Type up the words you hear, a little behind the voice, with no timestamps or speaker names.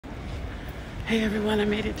Hey everyone, I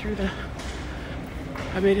made it through the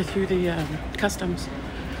customs,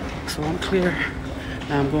 so I'm clear.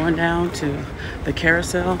 Now I'm going down to the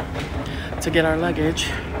carousel to get our luggage.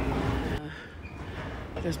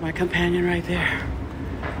 There's my companion right there.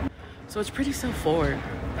 So it's pretty self-forward.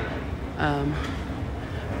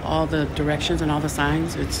 All the directions and all the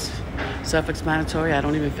signs, it's self-explanatory. I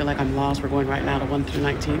don't even feel like I'm lost. We're going right now to 1 through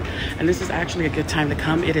 19. And this is actually a good time to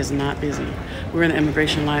come. It is not busy. We're in the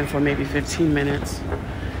immigration line for maybe 15 minutes.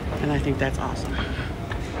 And I think that's awesome.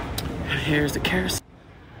 And here's the carousel,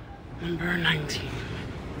 number 19.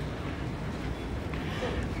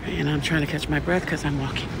 And I'm trying to catch my breath because I'm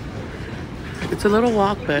walking. It's a little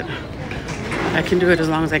walk, but I can do it as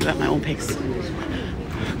long as I got my own pace.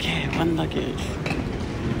 Okay, one luggage.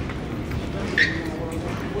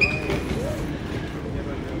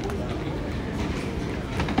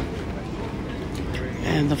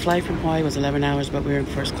 And the flight from Hawaii was 11 hours, but we were in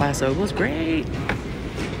first class, so it was great.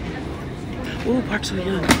 Ooh, Park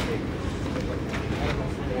So-young.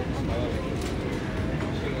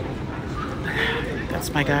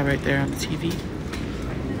 That's my guy right there on the TV.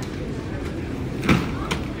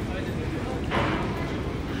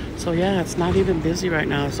 So yeah, it's not even busy right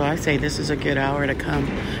now, so I say this is a good hour to come.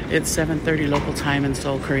 It's 7:30 local time in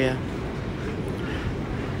Seoul, Korea.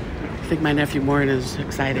 I think my nephew Warren is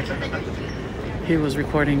excited. He was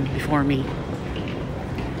recording before me.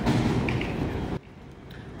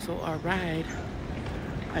 So our ride,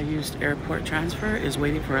 I used airport transfer, is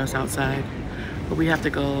waiting for us outside. But we have to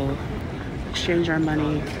go exchange our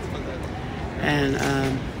money and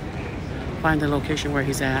find the location where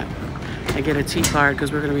he's at and get a T card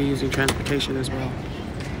because we're going to be using transportation as well.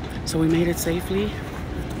 So we made it safely.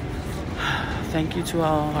 Thank you to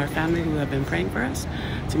all our family who have been praying for us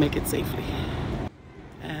to make it safely.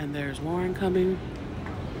 And there's Warren coming.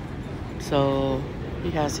 So he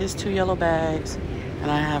has his 2 yellow bags and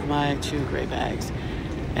I have my 2 gray bags.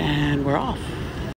 And we're off.